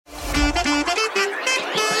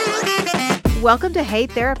Welcome to Hey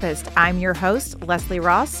Therapist. I'm your host, Leslie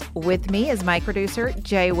Ross. With me is my producer,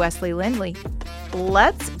 Jay Wesley Lindley.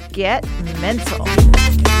 Let's get mental.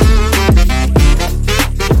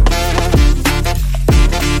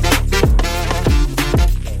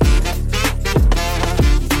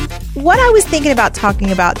 What I was thinking about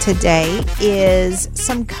talking about today is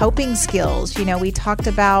some coping skills. You know, we talked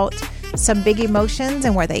about some big emotions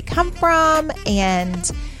and where they come from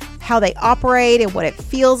and how they operate and what it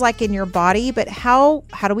feels like in your body, but how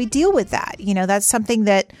do we deal with that? You know, that's something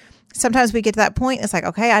that sometimes we get to that point. It's like,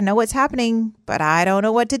 okay, I know what's happening, but I don't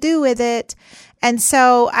know what to do with it. And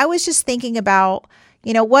so I was just thinking about,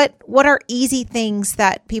 you know, what are easy things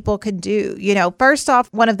that people can do? You know, first off,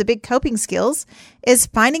 one of the big coping skills is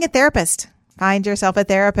finding a therapist. Find yourself a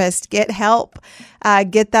therapist, get help,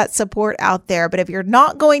 get that support out there. But if you're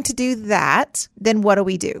not going to do that, then what do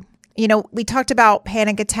we do? You know, we talked about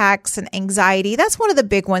panic attacks and anxiety. That's one of the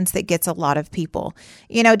big ones that gets a lot of people.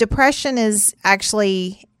 You know, depression is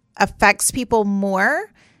actually affects people more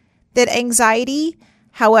than anxiety.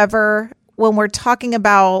 However, when we're talking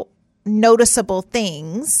about noticeable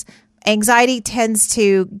things, anxiety tends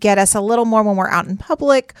to get us a little more when we're out in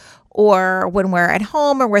public or when we're at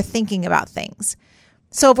home or we're thinking about things.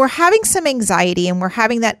 So if we're having some anxiety and we're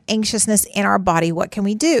having that anxiousness in our body, what can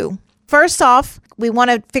we do? First off, we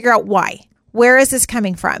want to figure out why. Where is this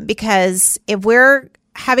coming from? Because if we're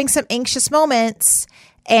having some anxious moments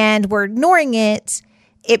and we're ignoring it,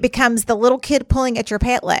 it becomes the little kid pulling at your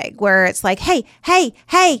pant leg where it's like, hey, pay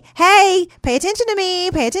attention to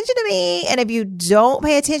me, pay attention to me. And if you don't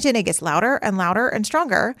pay attention, it gets louder and louder and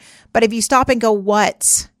stronger. But if you stop and go,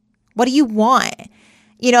 what do you want?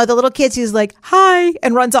 You know, the little kid who's like, hi,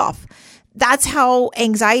 and runs off. That's how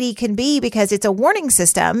anxiety can be because it's a warning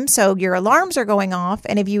system. So your alarms are going off.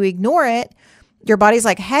 And if you ignore it, your body's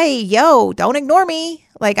like, hey, yo, don't ignore me.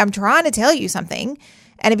 Like, I'm trying to tell you something.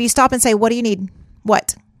 And if you stop and say, what do you need?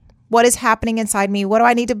 What is happening inside me? What do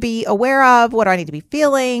I need to be aware of? What do I need to be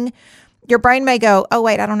feeling? Your brain may go, oh,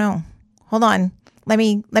 wait, I don't know. Hold on. Let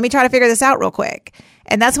me try to figure this out real quick.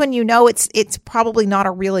 And that's when you know it's probably not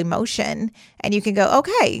a real emotion. And you can go,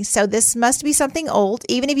 okay, so this must be something old.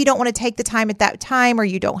 Even if you don't want to take the time at that time or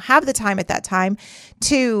you don't have the time at that time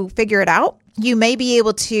to figure it out, you may be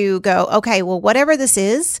able to go, okay, well, whatever this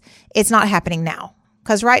is, it's not happening now.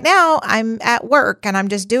 Because right now I'm at work and I'm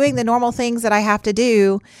just doing the normal things that I have to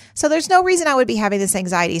do. So there's no reason I would be having this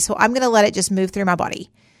anxiety. So I'm going to let it just move through my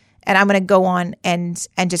body. And I'm going to go on and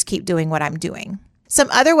just keep doing what I'm doing. Some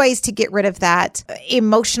other ways to get rid of that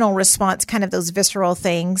emotional response, kind of those visceral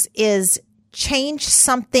things, is change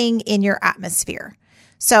something in your atmosphere.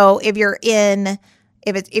 So if you're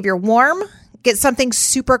warm, get something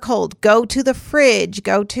super cold. Go to the fridge,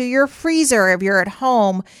 go to your freezer. If you're at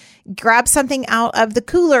home, grab something out of the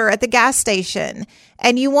cooler at the gas station.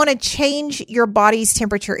 And you want to change your body's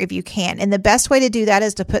temperature if you can. And the best way to do that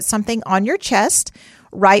is to put something on your chest,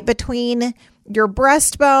 right between your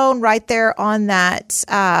breastbone, right there on that,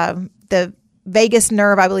 the vagus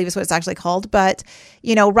nerve, I believe is what it's actually called. But,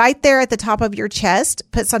 you know, right there at the top of your chest,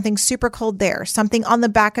 put something super cold there, something on the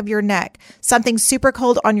back of your neck, something super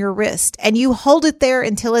cold on your wrist, and you hold it there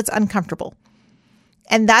until it's uncomfortable.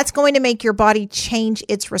 And that's going to make your body change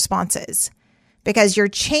its responses because you're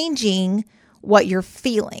changing what you're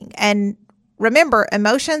feeling. And remember,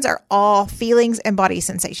 emotions are all feelings and body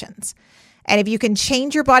sensations. And if you can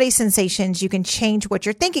change your body sensations, you can change what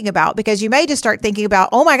you're thinking about because you may just start thinking about,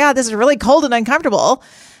 oh my God, this is really cold and uncomfortable.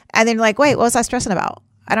 And then you're like, wait, what was I stressing about?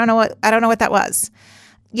 I don't know what that was.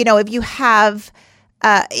 You know, if you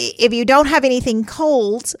don't have anything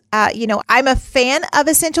cold, you know, I'm a fan of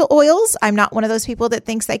essential oils. I'm not one of those people that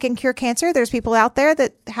thinks they can cure cancer. There's people out there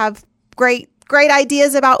that have great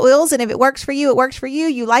ideas about oils. And if it works for you, it works for you.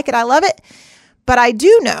 You like it. I love it. But I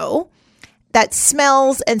do know that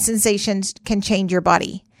smells and sensations can change your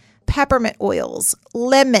body. Peppermint oils,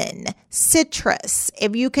 lemon, citrus.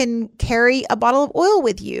 If you can carry a bottle of oil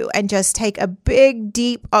with you and just take a big,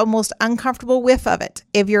 deep, almost uncomfortable whiff of it,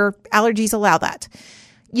 if your allergies allow that.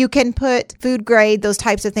 You can put food grade, those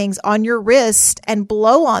types of things on your wrist and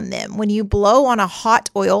blow on them. When you blow on a hot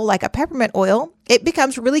oil, like a peppermint oil, it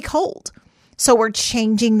becomes really cold. So we're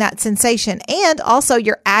changing that sensation. And also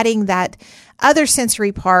you're adding that other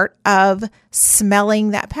sensory part of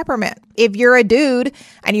smelling that peppermint. If you're a dude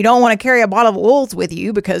and you don't want to carry a bottle of oils with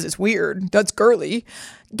you because it's weird, that's girly,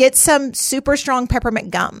 get some super strong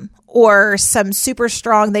peppermint gum or some super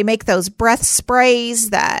strong, they make those breath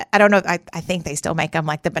sprays that, I don't know, I think they still make them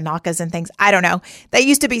like the Binakas and things. I don't know. They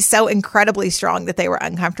used to be so incredibly strong that they were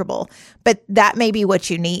uncomfortable, but that may be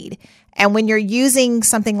what you need. And when you're using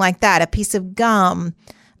something like that, a piece of gum,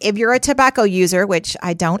 if you're a tobacco user, which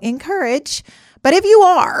I don't encourage, but if you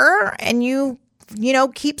are and you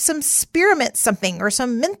keep some spearmint something or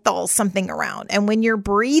some menthol something around, and when you're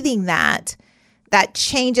breathing that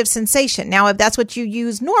change of sensation. Now, if that's what you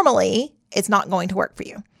use normally, it's not going to work for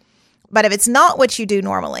you. But if it's not what you do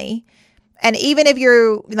normally, and even if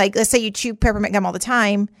you're like, let's say you chew peppermint gum all the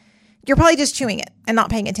time, you're probably just chewing it and not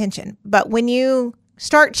paying attention. But when you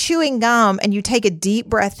start chewing gum and you take a deep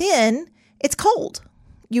breath in, it's cold.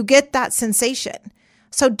 You get that sensation.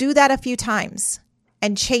 So do that a few times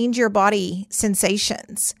and change your body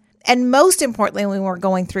sensations. And most importantly, when we're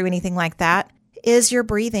going through anything like that, is your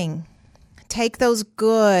breathing. Take those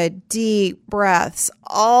good, deep breaths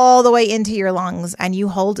all the way into your lungs and you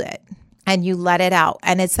hold it and you let it out.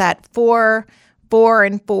 And it's that 4, 4,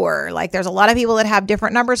 and 4. Like there's a lot of people that have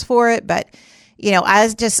different numbers for it, but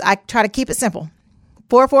I try to keep it simple.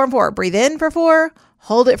 4, 4, and 4. Breathe in for 4,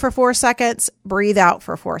 hold it for 4 seconds, breathe out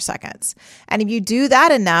for 4 seconds. And if you do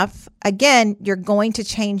that enough, again, you're going to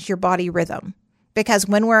change your body rhythm. Because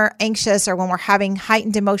when we're anxious or when we're having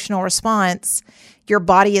heightened emotional response, your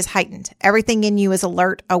body is heightened. Everything in you is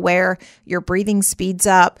alert, aware. Your breathing speeds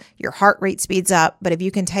up. Your heart rate speeds up. But if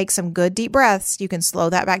you can take some good deep breaths, you can slow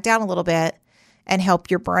that back down a little bit and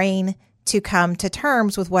help your brain to come to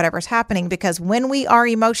terms with whatever's happening. Because when we are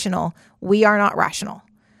emotional, we are not rational.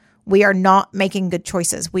 We are not making good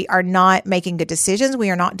choices. We are not making good decisions. We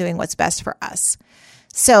are not doing what's best for us.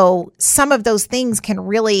 So some of those things can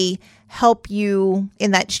really help you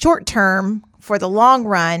in that short term for the long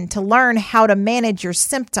run to learn how to manage your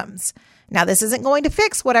symptoms. Now, this isn't going to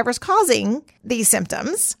fix whatever's causing these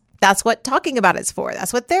symptoms. That's what talking about it's for.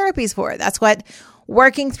 That's what therapy is for. That's what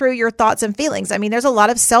working through your thoughts and feelings. I mean, there's a lot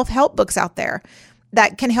of self-help books out there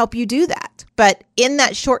that can help you do that. But in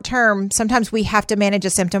that short term, sometimes we have to manage a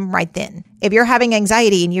symptom right then. If you're having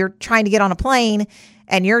anxiety and you're trying to get on a plane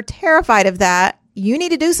and you're terrified of that, you need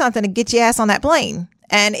to do something to get your ass on that plane.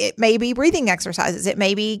 And it may be breathing exercises. It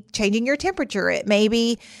may be changing your temperature. It may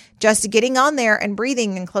be just getting on there and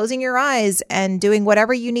breathing and closing your eyes and doing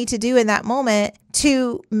whatever you need to do in that moment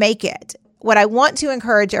to make it. What I want to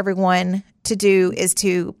encourage everyone to do is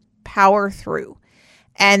to power through.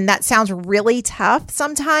 And that sounds really tough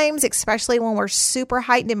sometimes, especially when we're super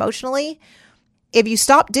heightened emotionally. If you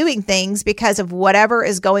stop doing things because of whatever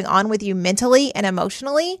is going on with you mentally and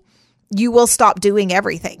emotionally, you will stop doing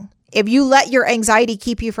everything. If you let your anxiety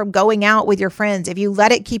keep you from going out with your friends, if you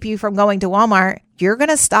let it keep you from going to Walmart, you're going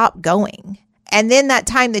to stop going. And then that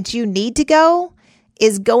time that you need to go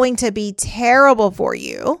is going to be terrible for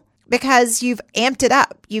you because you've amped it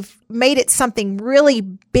up. You've made it something really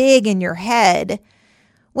big in your head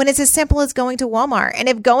when it's as simple as going to Walmart. And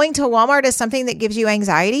if going to Walmart is something that gives you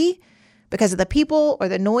anxiety because of the people or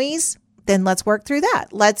the noise, then let's work through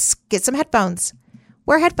that. Let's get some headphones.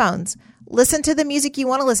 Wear headphones. Listen to the music you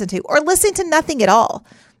want to listen to, or listen to nothing at all.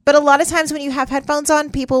 But a lot of times when you have headphones on,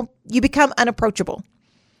 you become unapproachable.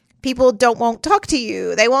 People won't talk to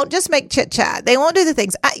you. They won't just make chit chat. They won't do the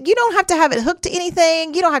things. You don't have to have it hooked to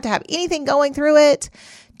anything. You don't have to have anything going through it.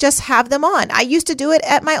 Just have them on. I used to do it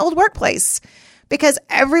at my old workplace because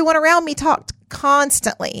everyone around me talked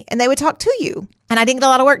constantly and they would talk to you. And I didn't get a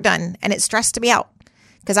lot of work done and it stressed me out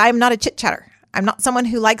because I am not a chit chatter. I'm not someone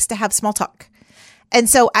who likes to have small talk. And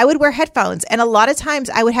so I would wear headphones and a lot of times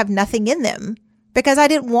I would have nothing in them because I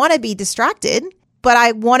didn't want to be distracted, but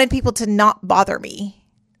I wanted people to not bother me.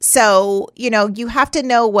 So, you have to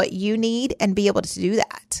know what you need and be able to do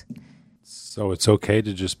that. So it's okay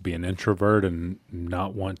to just be an introvert and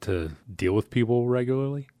not want to deal with people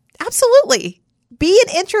regularly? Absolutely. Be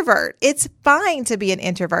an introvert. It's fine to be an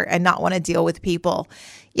introvert and not want to deal with people.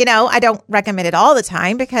 I don't recommend it all the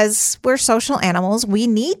time because we're social animals. We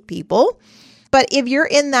need people. But if you're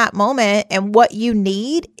in that moment and what you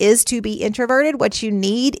need is to be introverted, what you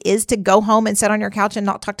need is to go home and sit on your couch and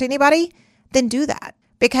not talk to anybody, then do that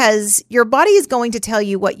because your body is going to tell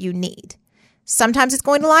you what you need. Sometimes it's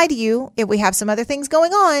going to lie to you if we have some other things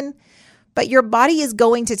going on, but your body is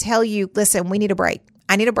going to tell you, listen, we need a break.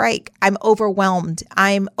 I need a break. I'm overwhelmed.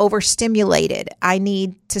 I'm overstimulated. I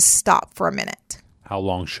need to stop for a minute. How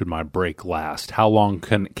long should my break last? How long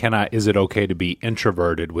is it okay to be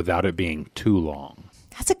introverted without it being too long?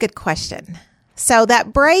 That's a good question. So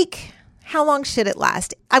that break, how long should it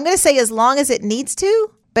last? I'm going to say as long as it needs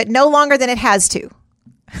to, but no longer than it has to.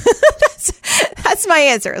 That's my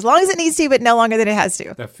answer. As long as it needs to, but no longer than it has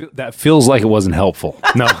to. That feels like it wasn't helpful.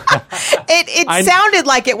 No. It sounded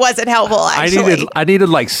like it wasn't helpful, actually. I needed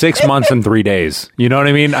like 6 months and 3 days. You know what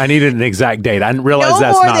I mean? I needed an exact date. I didn't realize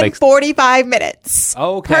that's more not than 45 minutes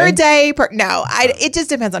per day. It just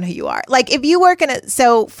depends on who you are. Like if you work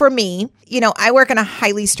so for me, I work in a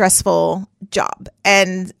highly stressful job,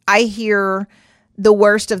 and I hear the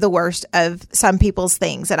worst of some people's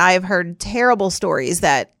things. And I have heard terrible stories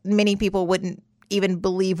that many people wouldn't even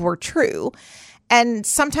believe were true. And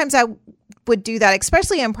sometimes I would do that,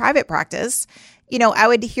 especially in private practice. I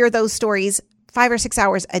would hear those stories 5 or 6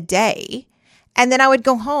 hours a day. And then I would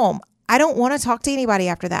go home. I don't want to talk to anybody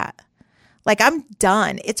after that. Like, I'm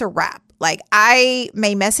done. It's a wrap. Like, I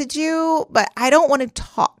may message you, but I don't want to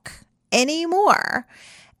talk anymore.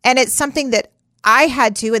 And it's something that I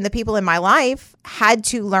had to, and the people in my life had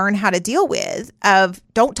to learn how to deal with, of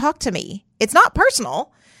don't talk to me. It's not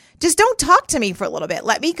personal. Just don't talk to me for a little bit.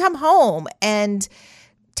 Let me come home and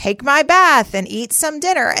take my bath and eat some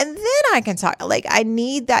dinner, and then I can talk. Like, I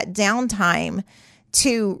need that downtime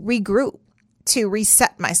to regroup, to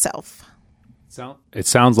reset myself. It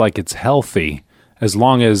sounds like it's healthy as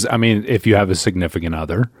long as, if you have a significant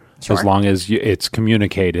other, sure, as long as it's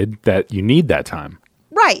communicated that you need that time.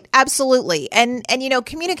 Right. Absolutely. And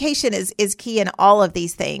communication is key in all of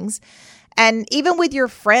these things. And even with your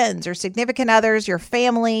friends or significant others, your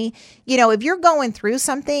family, if you're going through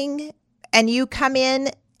something and you come in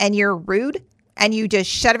and you're rude and you just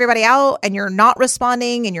shut everybody out and you're not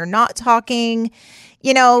responding and you're not talking,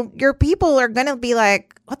 your people are going to be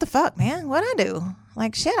like, what the fuck, man? What'd I do?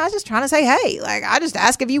 Like, shit, I was just trying to say, hey, like, I just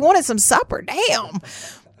asked if you wanted some supper. Damn.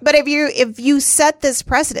 But if you set this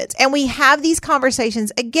precedent, and we have these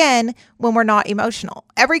conversations, again, when we're not emotional.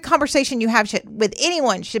 Every conversation you have with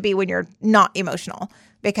anyone should be when you're not emotional,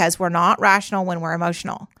 because we're not rational when we're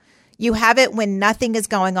emotional. You have it when nothing is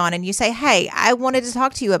going on and you say, hey, I wanted to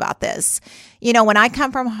talk to you about this. When I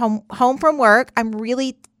come from home from work, I'm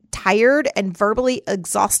really tired and verbally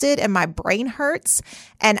exhausted and my brain hurts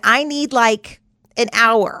and I need like an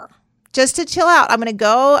hour just to chill out. I'm going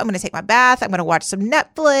to take my bath. I'm going to watch some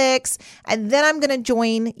Netflix, and then I'm going to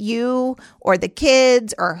join you or the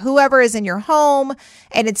kids or whoever is in your home.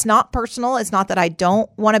 And it's not personal. It's not that I don't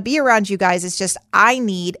want to be around you guys. It's just, I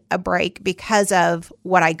need a break because of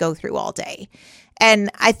what I go through all day. And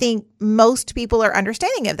I think most people are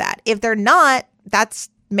understanding of that. If they're not, that's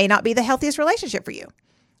may not be the healthiest relationship for you,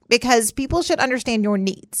 because people should understand your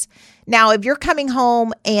needs. Now, if you're coming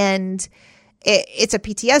home and it's a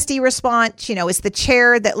PTSD response, it's the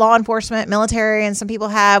chair that law enforcement, military, and some people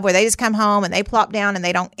have, where they just come home and they plop down and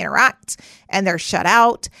they don't interact and they're shut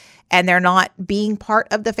out and they're not being part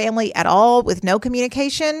of the family at all with no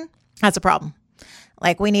communication. That's a problem.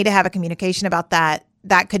 Like, we need to have a communication about that.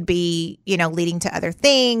 That could be, leading to other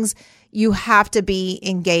things. You have to be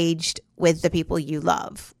engaged with the people you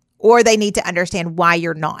love, or they need to understand why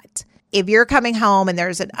you're not. If you're coming home and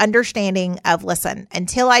there's an understanding of, listen,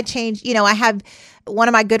 until I change, I have one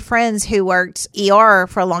of my good friends who worked ER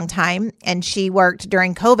for a long time, and she worked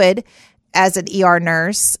during COVID as an ER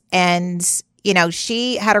nurse. And,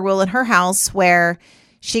 she had a rule in her house where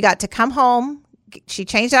she got to come home. She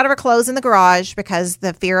changed out of her clothes in the garage because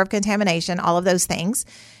the fear of contamination, all of those things.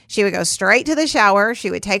 She would go straight to the shower.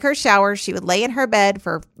 She would take her shower. She would lay in her bed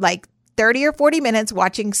for like 30 or 40 minutes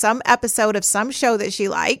watching some episode of some show that she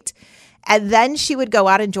liked. And then she would go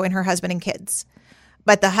out and join her husband and kids.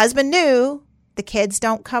 But the husband knew the kids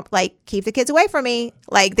don't come, like, keep the kids away from me.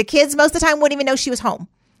 Like, the kids most of the time wouldn't even know she was home.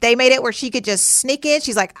 They made it where she could just sneak in.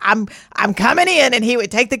 She's like, I'm coming in. And he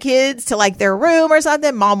would take the kids to like their room or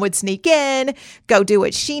something. Mom would sneak in, go do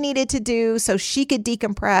what she needed to do so she could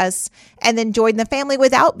decompress, and then join the family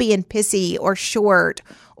without being pissy or short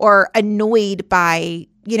or annoyed by,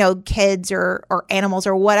 kids or animals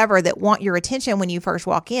or whatever that want your attention when you first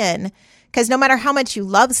walk in. Because no matter how much you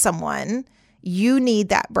love someone, you need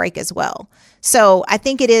that break as well. So I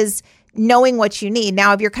think it is knowing what you need.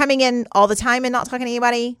 Now, if you're coming in all the time and not talking to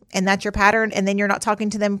anybody, and that's your pattern, and then you're not talking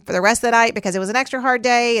to them for the rest of the night because it was an extra hard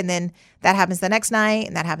day, and then that happens the next night,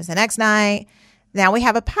 and that happens the next night, now we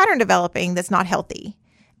have a pattern developing that's not healthy.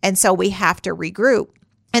 And so we have to regroup.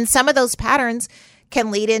 And some of those patterns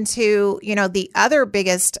can lead into, the other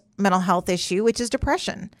biggest mental health issue, which is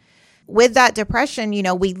depression. With that depression,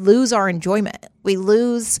 we lose our enjoyment. We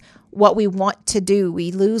lose what we want to do.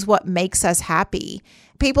 We lose what makes us happy.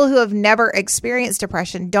 People who have never experienced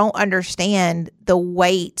depression don't understand the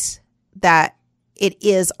weight that it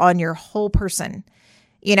is on your whole person.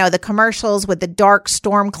 The commercials with the dark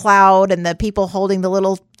storm cloud and the people holding the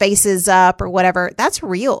little faces up or whatever, that's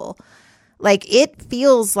real. Like, it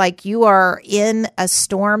feels like you are in a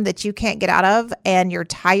storm that you can't get out of, and you're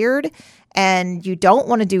tired and you don't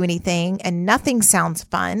want to do anything and nothing sounds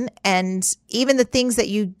fun. And even the things that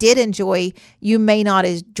you did enjoy, you may not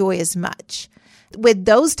enjoy as much. With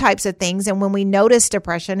those types of things, and when we notice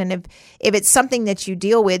depression, and if it's something that you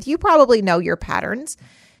deal with, you probably know your patterns.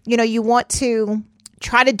 You want to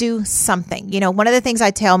try to do something. One of the things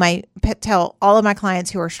I tell all of my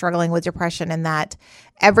clients who are struggling with depression, and that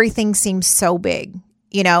everything seems so big.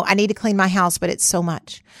 I need to clean my house, but it's so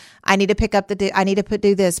much. I need to pick up I need to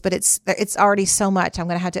do this, but it's already so much. I'm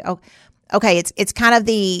going to have to, okay. It's kind of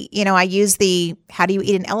I use the, how do you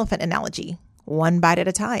eat an elephant analogy? One bite at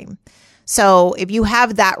a time. So if you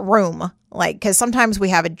have that room, because sometimes we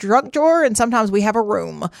have a junk drawer and sometimes we have a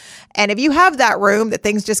room. And if you have that room that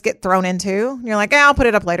things just get thrown into, you're like, I'll put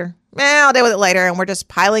it up later. I'll deal with it later. And we're just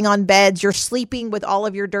piling on beds. You're sleeping with all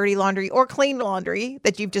of your dirty laundry or clean laundry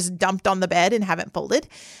that you've just dumped on the bed and haven't folded.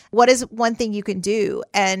 What is one thing you can do?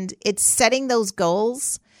 And it's setting those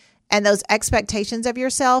goals and those expectations of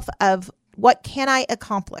yourself of what can I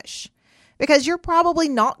accomplish? Because you're probably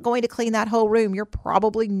not going to clean that whole room. You're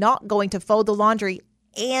probably not going to fold the laundry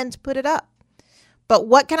and put it up. But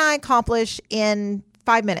what can I accomplish in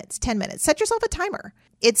 5 minutes, 10 minutes? Set yourself a timer.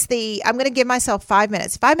 I'm going to give myself 5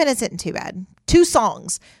 minutes. 5 minutes isn't too bad. 2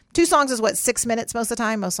 songs. 2 songs is what, 6 minutes most of the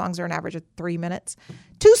time? Most songs are an average of 3 minutes.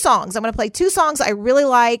 2 songs. I'm going to play 2 songs I really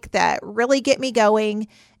like that really get me going.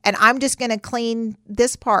 And I'm just going to clean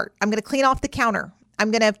this part. I'm going to clean off the counter. I'm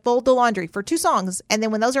going to fold the laundry for 2 songs. And then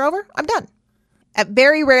when those are over, I'm done.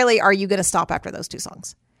 Very rarely are you going to stop after those 2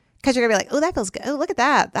 songs. Because you're going to be like, oh, that feels good. Oh, look at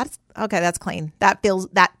that. That's okay. That's clean. That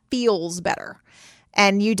feels better.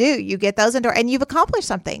 And you get those indoor and you've accomplished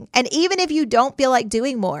something. And even if you don't feel like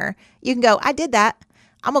doing more, you can go, I did that.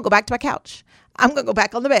 I'm going to go back to my couch. I'm going to go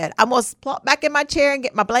back on the bed. I'm going to plop back in my chair and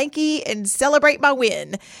get my blankie and celebrate my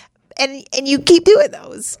win. And you keep doing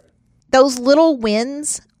those. Those little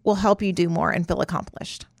wins will help you do more and feel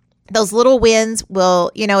accomplished. Those little wins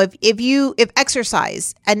will, if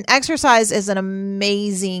exercise is an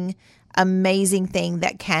amazing, amazing thing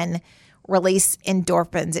that can release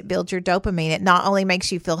endorphins. It builds your dopamine. It not only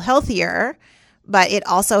makes you feel healthier, but it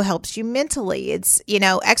also helps you mentally. It's,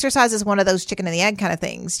 exercise is one of those chicken and the egg kind of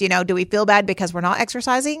things. Do we feel bad because we're not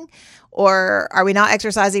exercising, or are we not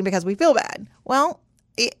exercising because we feel bad? Well,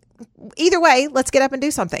 either way, let's get up and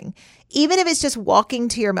do something. Even if it's just walking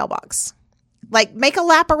to your mailbox. Like, make a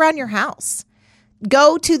lap around your house.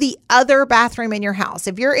 Go to the other bathroom in your house.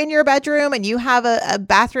 If you're in your bedroom and you have a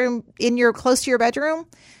bathroom close to your bedroom,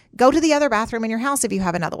 go to the other bathroom in your house if you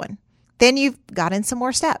have another one. Then you've got in some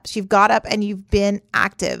more steps. You've got up and you've been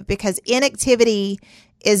active, because inactivity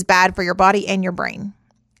is bad for your body and your brain.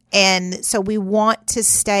 And so we want to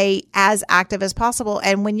stay as active as possible.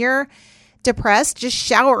 And when you're depressed, just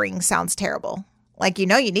showering sounds terrible. Like, you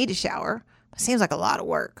need to shower. It seems like a lot of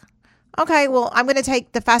work. Okay, well, I'm going to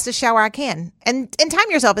take the fastest shower I can and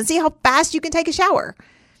time yourself and see how fast you can take a shower.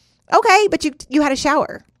 Okay, but you had a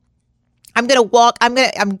shower. I'm going to walk. I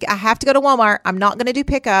have to go to Walmart. I'm not going to do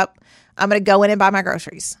pickup. I'm going to go in and buy my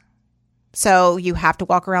groceries. So you have to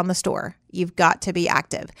walk around the store. You've got to be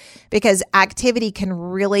active, because activity can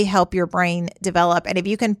really help your brain develop. And if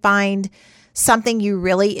you can find something you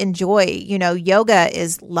really enjoy, yoga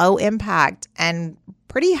is low impact and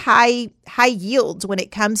pretty high yields when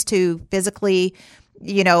it comes to physically,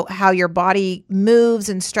 how your body moves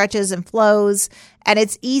and stretches and flows. And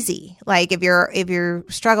it's easy. Like if you're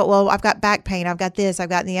struggling, well, I've got back pain, I've got this, I've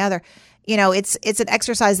got the other, it's an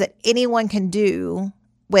exercise that anyone can do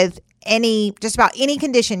with just about any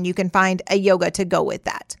condition. You can find a yoga to go with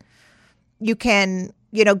that. You can,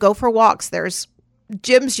 go for walks. There's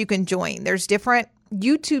gyms you can join. There's different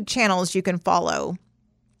YouTube channels you can follow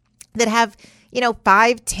that have,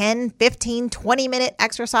 5, 10, 15, 20-minute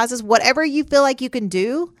exercises. Whatever you feel like you can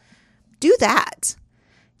do that.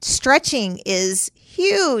 Stretching is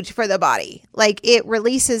huge for the body. Like, it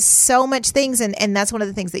releases so much things. And that's one of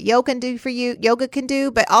the things that yoga can do.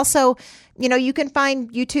 But also, you can find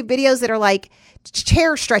YouTube videos that are like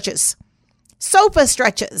chair stretches, sofa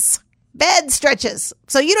stretches, bed stretches.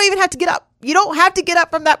 So you don't even have to get up. You don't have to get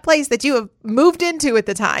up from that place that you have moved into at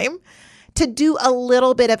the time to do a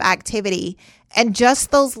little bit of activity. And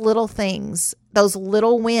just those little things, those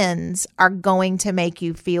little wins are going to make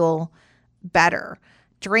you feel better.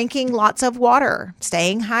 Drinking lots of water,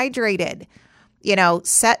 staying hydrated,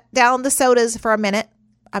 set down the sodas for a minute.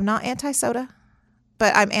 I'm not anti-soda,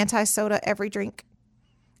 but I'm anti-soda every drink.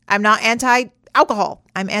 I'm not anti-alcohol.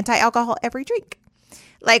 I'm anti-alcohol every drink.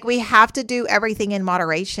 Like, we have to do everything in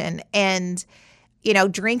moderation. And,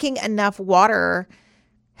 drinking enough water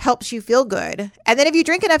helps you feel good. And then if you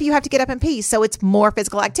drink enough, you have to get up and pee. So it's more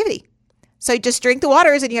physical activity. So just drink the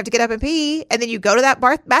waters and you have to get up and pee. And then you go to that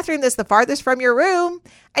bathroom that's the farthest from your room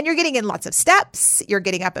and you're getting in lots of steps. You're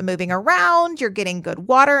getting up and moving around. You're getting good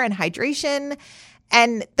water and hydration.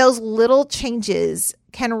 And those little changes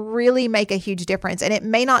can really make a huge difference. And it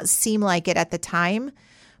may not seem like it at the time,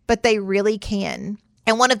 but they really can.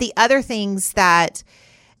 And one of the other things that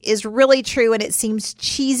is really true, and it seems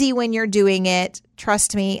cheesy when you're doing it,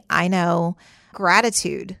 trust me, I know,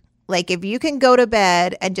 gratitude. Like if you can go to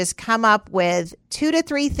bed and just come up with 2 to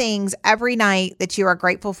 3 things every night that you are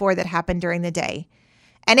grateful for that happened during the day.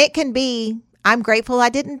 And it can be, I'm grateful I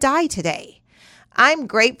didn't die today. I'm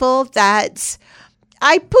grateful that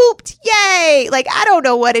I pooped. Yay. Like, I don't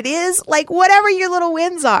know what it is. Like, whatever your little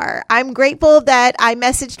wins are. I'm grateful that I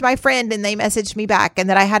messaged my friend and they messaged me back and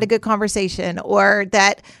that I had a good conversation, or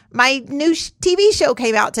that my new TV show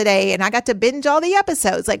came out today and I got to binge all the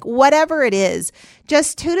episodes. Like, whatever it is,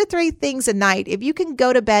 just 2 to 3 things a night. If you can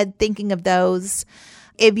go to bed thinking of those,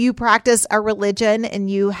 if you practice a religion and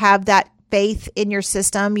you have that faith in your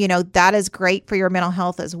system, that is great for your mental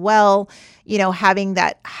health as well. Having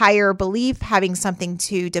that higher belief, having something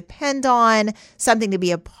to depend on, something to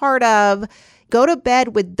be a part of. Go to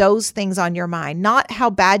bed with those things on your mind, not how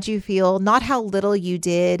bad you feel, not how little you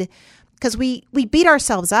did, because we beat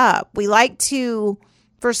ourselves up. We like to,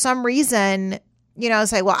 for some reason,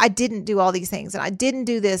 say, well, I didn't do all these things and I didn't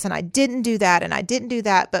do this and I didn't do that and I didn't do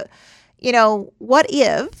that. But, what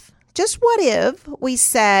if we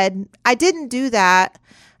said, I didn't do that.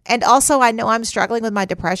 And also, I know I'm struggling with my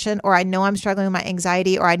depression, or I know I'm struggling with my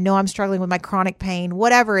anxiety, or I know I'm struggling with my chronic pain,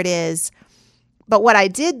 whatever it is. But what I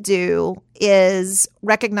did do is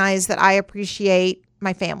recognize that I appreciate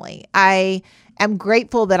my family. I am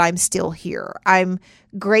grateful that I'm still here. I'm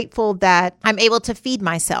grateful that I'm able to feed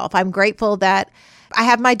myself. I'm grateful that I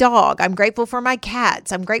have my dog. I'm grateful for my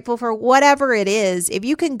cats. I'm grateful for whatever it is. If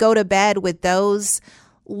you can go to bed with those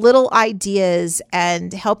little ideas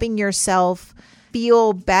and helping yourself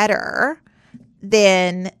feel better,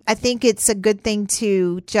 then I think it's a good thing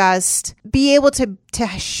to just be able to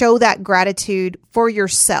show that gratitude for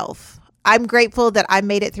yourself. I'm grateful that I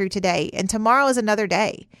made it through today, and tomorrow is another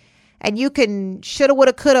day. And you can shoulda,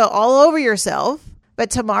 woulda, coulda all over yourself, but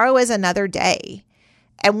tomorrow is another day.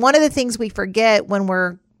 And one of the things we forget when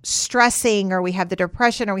we're stressing, or we have the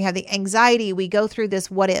depression, or we have the anxiety, we go through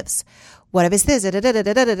this what ifs. What if it's this?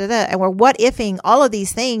 And we're what ifing all of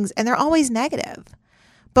these things, and they're always negative.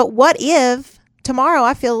 But what if tomorrow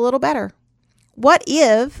I feel a little better? What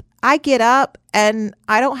if I get up and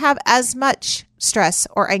I don't have as much stress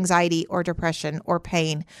or anxiety or depression or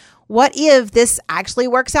pain? What if this actually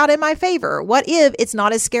works out in my favor? What if it's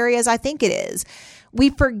not as scary as I think it is? We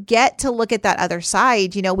forget to look at that other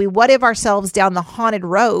side. We what if ourselves down the haunted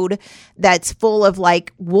road that's full of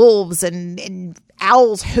like wolves and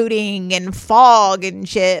owls hooting and fog and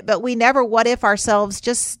shit. But we never what if ourselves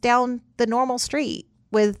just down the normal street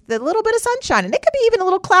with a little bit of sunshine. And it could be even a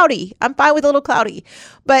little cloudy. I'm fine with a little cloudy.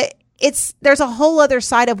 But there's a whole other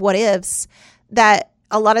side of what ifs that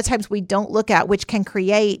a lot of times we don't look at, which can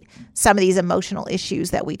create some of these emotional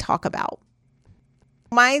issues that we talk about.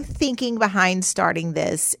 My thinking behind starting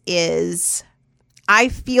this is I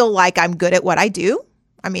feel like I'm good at what I do.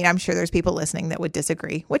 I mean, I'm sure there's people listening that would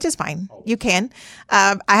disagree, which is fine. You can.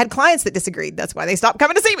 I had clients that disagreed. That's why they stopped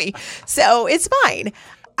coming to see me. So it's fine.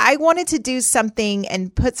 I wanted to do something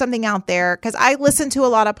and put something out there because I listen to a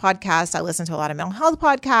lot of podcasts. I listen to a lot of mental health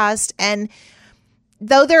podcasts. And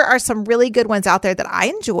though there are some really good ones out there that I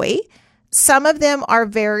enjoy, some of them are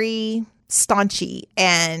very staunchy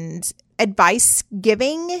and advice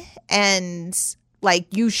giving and like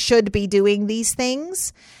you should be doing these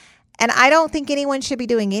things. And I don't think anyone should be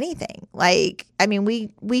doing anything.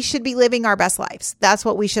 We should be living our best lives. That's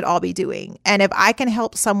what we should all be doing. And if I can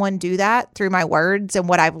help someone do that through my words and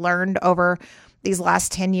what I've learned over these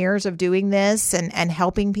last 10 years of doing this and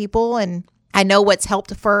helping people, and I know what's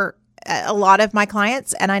helped for a lot of my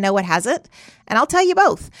clients and I know what hasn't. And I'll tell you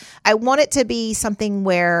both. I want it to be something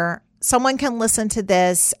where someone can listen to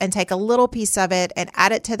this and take a little piece of it and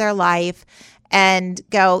add it to their life and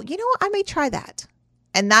go, you know what, I may try that.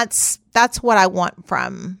 And that's what I want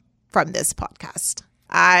from this podcast.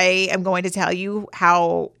 I am going to tell you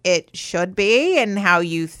how it should be and how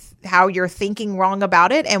you're thinking wrong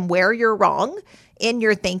about it and where you're wrong in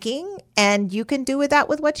your thinking. And you can do with that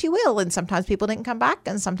with what you will. And sometimes people didn't come back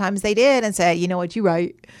and sometimes they did and say, you know what, you're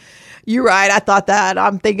right. You're right. I thought that.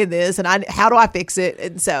 I'm thinking this and how do I fix it?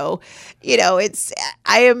 And so, I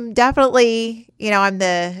am definitely,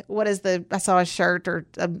 I saw a shirt or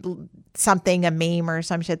something, a meme or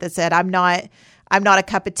some shit that said, I'm not I'm not a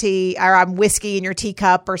cup of tea, or I'm whiskey in your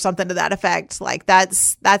teacup or something to that effect. Like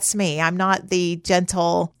that's me. I'm not the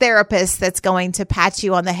gentle therapist that's going to pat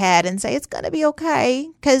you on the head and say it's going to be okay,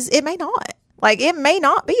 because it may not. Like it may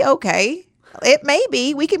not be okay. It may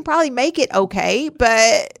be. We can probably make it okay,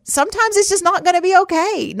 but sometimes it's just not going to be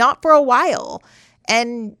okay. Not for a while.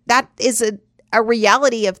 And that is a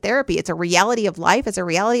reality of therapy. It's a reality of life. It's a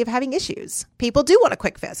reality of having issues. People do want a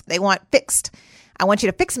quick fix. They want fixed. I want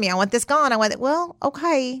you to fix me. I want this gone. I want it. Well,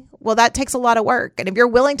 okay. Well, that takes a lot of work. And if you're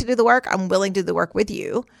willing to do the work, I'm willing to do the work with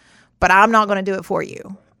you, but I'm not going to do it for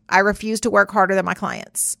you. I refuse to work harder than my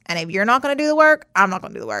clients. And if you're not going to do the work, I'm not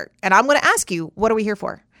going to do the work. And I'm going to ask you, what are we here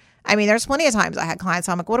for? I mean, there's plenty of times I had clients,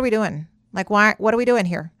 I'm like, what are we doing? Like, why? What are we doing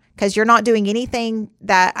here? Because you're not doing anything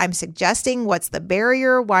that I'm suggesting. What's the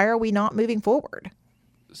barrier? Why are we not moving forward?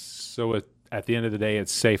 So at the end of the day,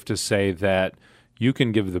 it's safe to say that you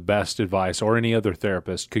can give the best advice, or any other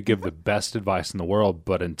therapist could give the best advice in the world,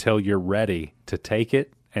 but until you're ready to take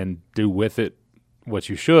it and do with it what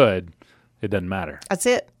you should, it doesn't matter. That's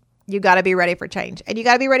it. You got to be ready for change, and you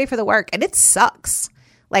got to be ready for the work. And it sucks.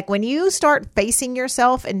 Like when you start facing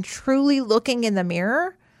yourself and truly looking in the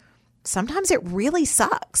mirror, sometimes it really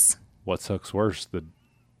sucks. What sucks worse, the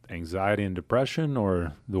anxiety and depression,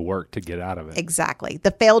 or the work to get out of it? Exactly.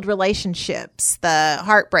 The failed relationships, the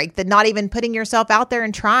heartbreak, the not even putting yourself out there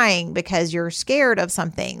and trying because you're scared of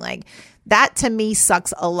something. Like that to me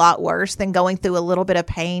sucks a lot worse than going through a little bit of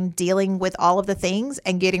pain, dealing with all of the things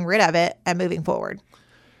and getting rid of it and moving forward.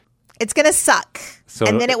 It's going to suck,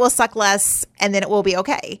 and then it will suck less, and then it will be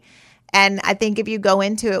okay. And I think if you go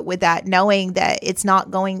into it with that, knowing that it's not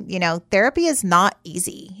going, therapy is not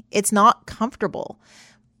easy. It's not comfortable.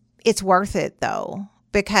 It's worth it though,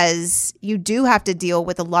 because you do have to deal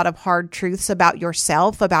with a lot of hard truths about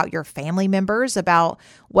yourself, about your family members, about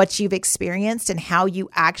what you've experienced and how you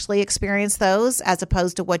actually experience those, as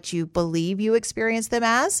opposed to what you believe you experience them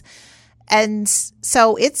as. And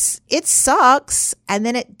so it sucks, and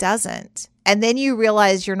then it doesn't. And then you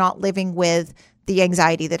realize you're not living with the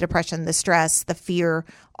anxiety, the depression, the stress, the fear,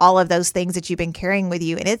 all of those things that you've been carrying with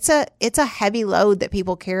you. And it's a heavy load that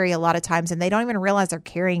people carry a lot of times, and they don't even realize they're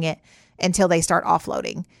carrying it until they start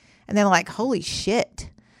offloading. And they're like, holy shit,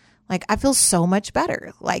 like I feel so much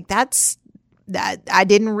better. Like that I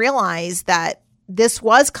didn't realize that this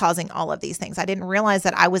was causing all of these things. I didn't realize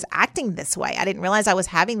that I was acting this way. I didn't realize I was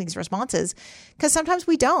having these responses, because sometimes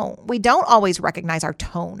we don't always recognize our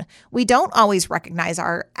tone. We don't always recognize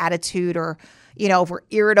our attitude, or, if we're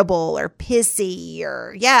irritable or pissy,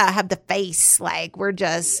 or have the face like we're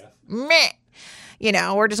just meh.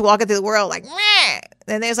 We're just walking through the world like meh.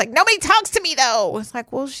 And there's like, nobody talks to me though. It's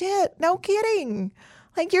like, well, shit, no kidding.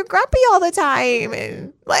 Like you're grumpy all the time.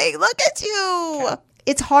 And like, look at you.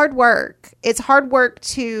 It's hard work. It's hard work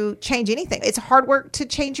to change anything. It's hard work to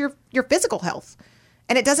change your physical health.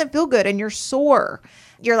 And it doesn't feel good, and you're sore.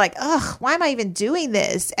 You're like, ugh, why am I even doing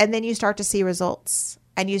this? And then you start to see results,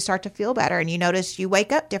 and you start to feel better, and you notice you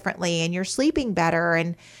wake up differently, and you're sleeping better,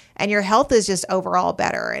 and your health is just overall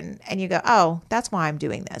better. And you go, oh, that's why I'm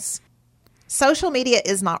doing this. Social media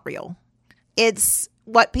is not real. It's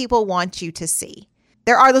what people want you to see.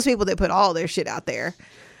 There are those people that put all their shit out there,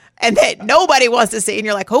 and that nobody wants to see. And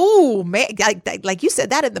you're like, oh, man, like you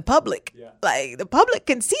said that in the public. Yeah. Like the public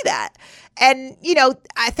can see that. And,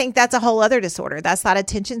 I think that's a whole other disorder. That's not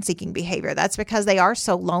attention-seeking behavior. That's because they are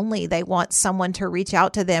so lonely. They want someone to reach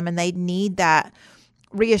out to them, and they need that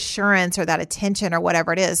reassurance or that attention or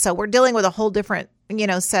whatever it is. So we're dealing with a whole different,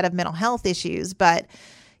 set of mental health issues. But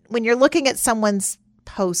when you're looking at someone's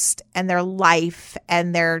post and their life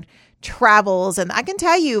and their travels, and I can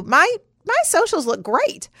tell you, my socials look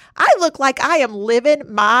great. I look like I am living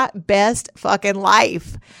my best fucking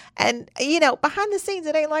life. And, behind the scenes,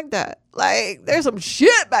 it ain't like that. Like, there's some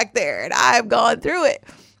shit back there, and I've gone through it.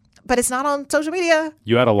 But it's not on social media.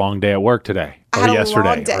 You had a long day at work today, or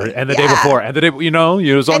yesterday, and the day before, and the day,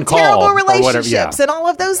 you was on and call. Terrible relationships or whatever. And all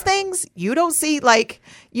of those things, you don't see, like,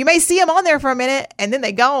 you may see them on there for a minute, and then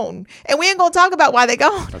they gone. And we ain't going to talk about why they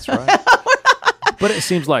gone. That's right. But it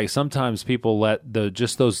seems like sometimes people let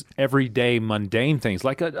just those everyday mundane things,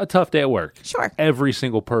 like a tough day at work. Sure. Every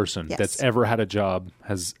single person that's ever had a job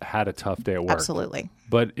has had a tough day at work. Absolutely.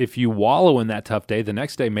 But if you wallow in that tough day, the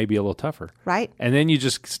next day may be a little tougher. Right. And then you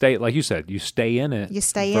just stay, like you said, you stay in it. You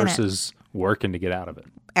stay in it. Versus working to get out of it.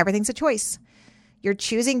 Everything's a choice. You're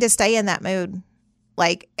choosing to stay in that mood.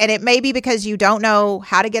 Like, and it may be because you don't know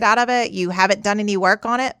how to get out of it. You haven't done any work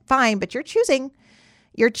on it. Fine. But you're choosing.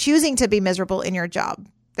 You're choosing to be miserable in your job.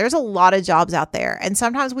 There's a lot of jobs out there. And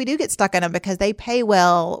sometimes we do get stuck in them because they pay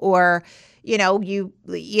well, or,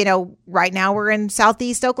 Right now we're in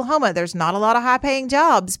Southeast Oklahoma. There's not a lot of high paying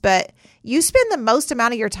jobs, but you spend the most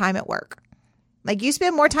amount of your time at work. Like you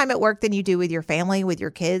spend more time at work than you do with your family, with your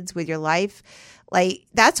kids, with your life. Like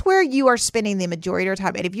that's where you are spending the majority of your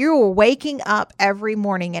time. And if you're waking up every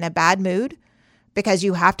morning in a bad mood because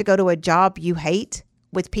you have to go to a job you hate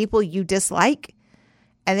with people you dislike,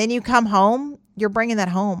 and then you come home, you're bringing that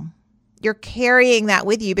home. You're carrying that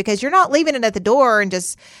with you because you're not leaving it at the door and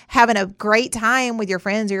just having a great time with your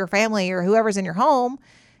friends or your family or whoever's in your home.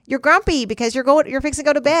 You're grumpy because you're fixing to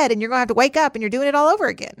go to bed and you're going to have to wake up and you're doing it all over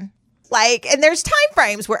again. And there's time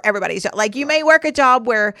frames where everybody's like, you may work a job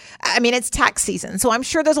where, it's tax season. So I'm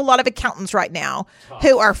sure there's a lot of accountants right now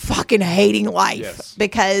who are fucking hating life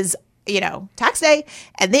because, tax day.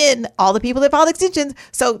 And then all the people that filed extensions.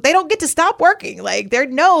 So they don't get to stop working. Like they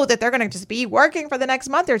know that they're going to just be working for the next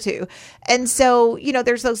month or two. And so,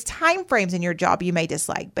 there's those time frames in your job you may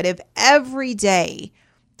dislike. But if every day,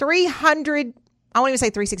 300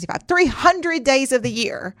 days of the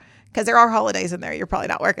year, because there are holidays in there, you're probably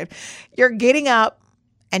not working. You're getting up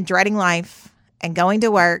and dreading life and going to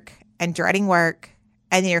work and dreading work.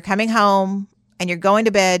 And then you're coming home and you're going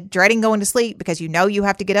to bed, dreading going to sleep because you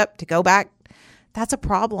have to get up to go back. That's a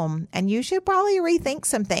problem. And you should probably rethink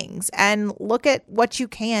some things and look at what you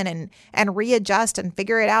can and readjust and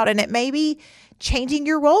figure it out. And it may be changing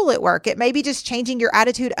your role at work. It may be just changing your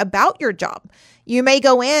attitude about your job. You may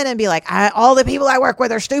go in and be like, all the people I work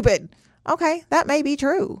with are stupid. Okay, that may be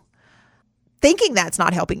true. Thinking that's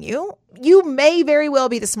not helping you, you may very well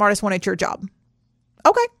be the smartest one at your job.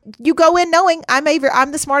 Okay, you go in knowing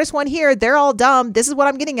I'm the smartest one here. They're all dumb. This is what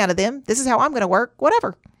I'm getting out of them. This is how I'm going to work,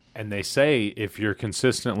 whatever. And they say if you're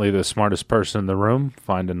consistently the smartest person in the room,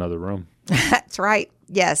 find another room. That's right.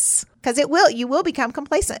 Yes, because you will become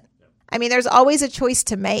complacent. There's always a choice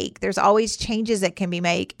to make. There's always changes that can be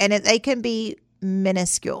made, and they can be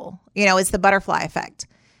minuscule. It's the butterfly effect.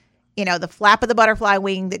 The flap of the butterfly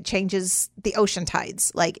wing that changes the ocean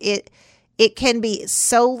tides. Like it can be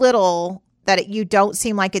so little that you don't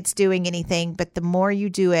seem like it's doing anything. But the more you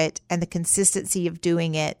do it and the consistency of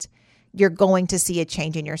doing it, you're going to see a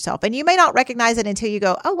change in yourself. And you may not recognize it until you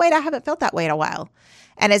go, oh, wait, I haven't felt that way in a while.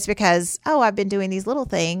 And it's because, I've been doing these little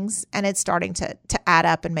things and it's starting to add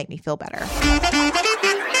up and make me feel better.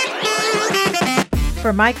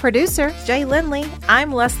 For my producer, Jay Lindley,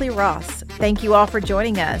 I'm Leslie Ross. Thank you all for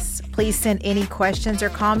joining us. Please send any questions or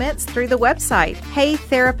comments through the website,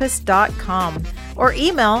 heytherapist.com, or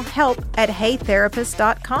email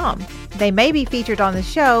help@heytherapist.com. They may be featured on the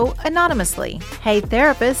show anonymously. Hey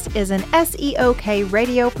Therapist is an SEOK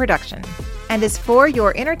radio production and is for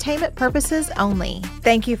your entertainment purposes only.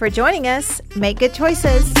 Thank you for joining us. Make good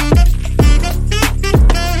choices.